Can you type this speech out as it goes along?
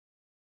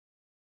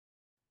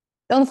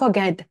Don't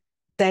forget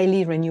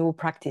daily renewal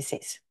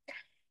practices.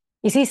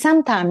 You see,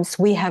 sometimes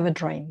we have a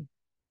dream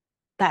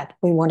that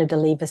we want to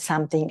deliver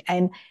something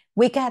and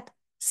we get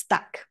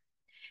stuck.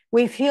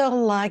 We feel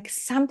like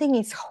something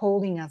is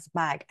holding us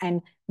back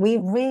and we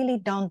really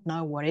don't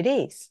know what it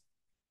is.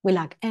 We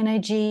lack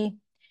energy.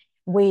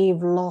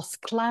 We've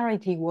lost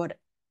clarity what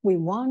we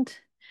want.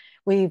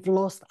 We've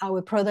lost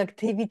our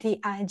productivity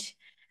edge.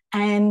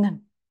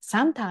 And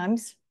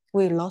sometimes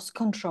we lost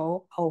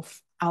control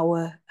of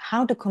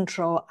how to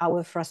control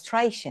our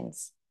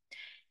frustrations.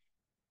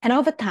 And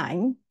over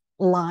time,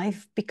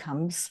 life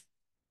becomes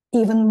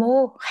even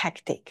more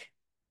hectic.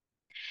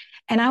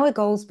 And our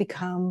goals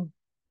become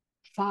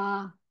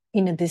far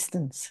in the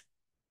distance.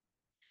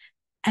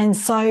 And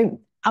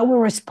so our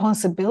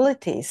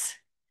responsibilities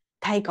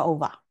take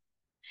over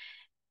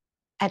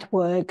at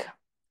work,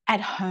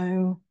 at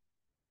home,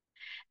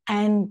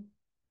 and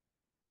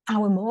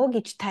our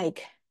mortgage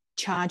take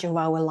charge of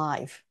our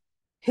life.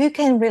 Who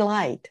can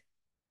relate?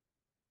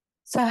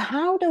 So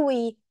how do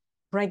we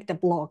break the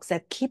blocks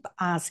that keep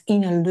us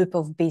in a loop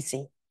of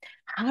busy?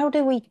 How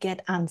do we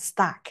get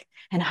unstuck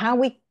and how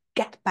we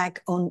get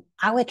back on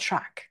our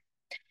track?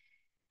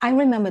 I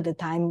remember the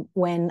time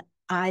when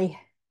I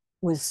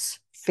was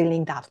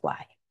feeling that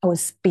way. I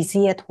was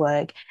busy at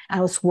work. I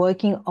was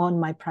working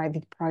on my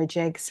private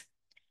projects,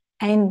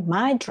 and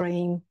my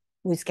dream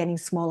was getting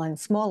smaller and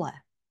smaller.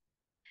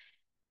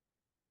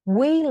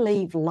 We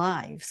live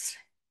lives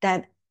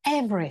that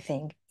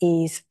everything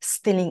is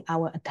stealing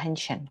our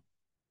attention.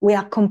 We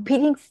are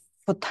competing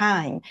for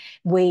time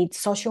with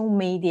social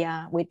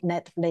media, with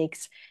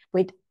Netflix,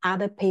 with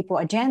other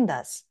people's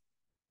agendas.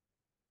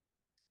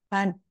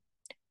 But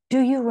do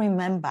you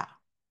remember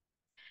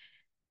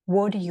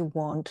what do you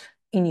want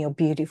in your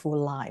beautiful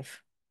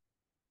life?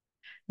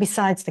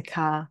 Besides the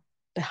car,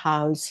 the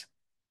house,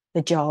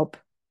 the job.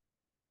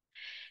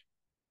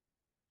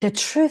 The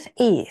truth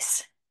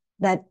is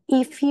that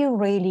if you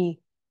really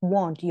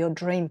want your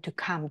dream to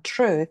come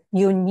true,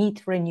 you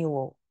need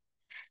renewal.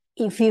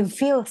 If you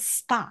feel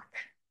stuck,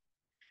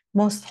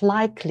 most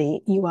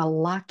likely you are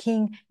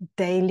lacking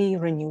daily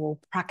renewal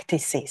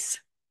practices.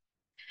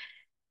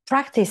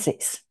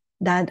 Practices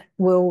that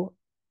will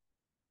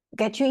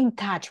get you in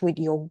touch with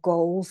your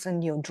goals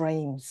and your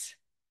dreams.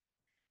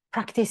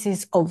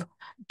 Practices of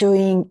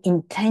doing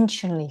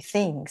intentionally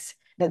things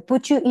that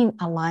put you in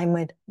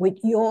alignment with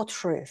your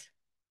truth.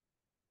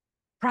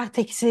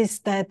 Practices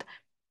that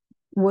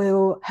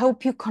will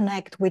help you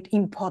connect with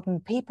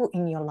important people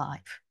in your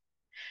life.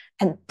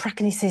 And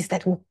practices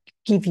that will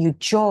give you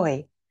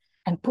joy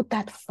and put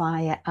that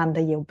fire under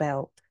your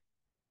belt.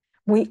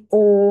 We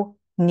all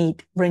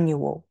need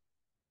renewal.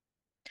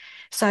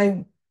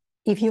 So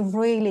if you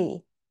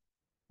really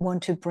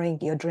want to bring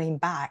your dream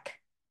back,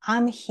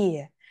 I'm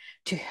here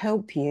to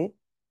help you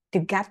to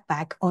get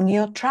back on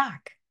your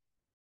track.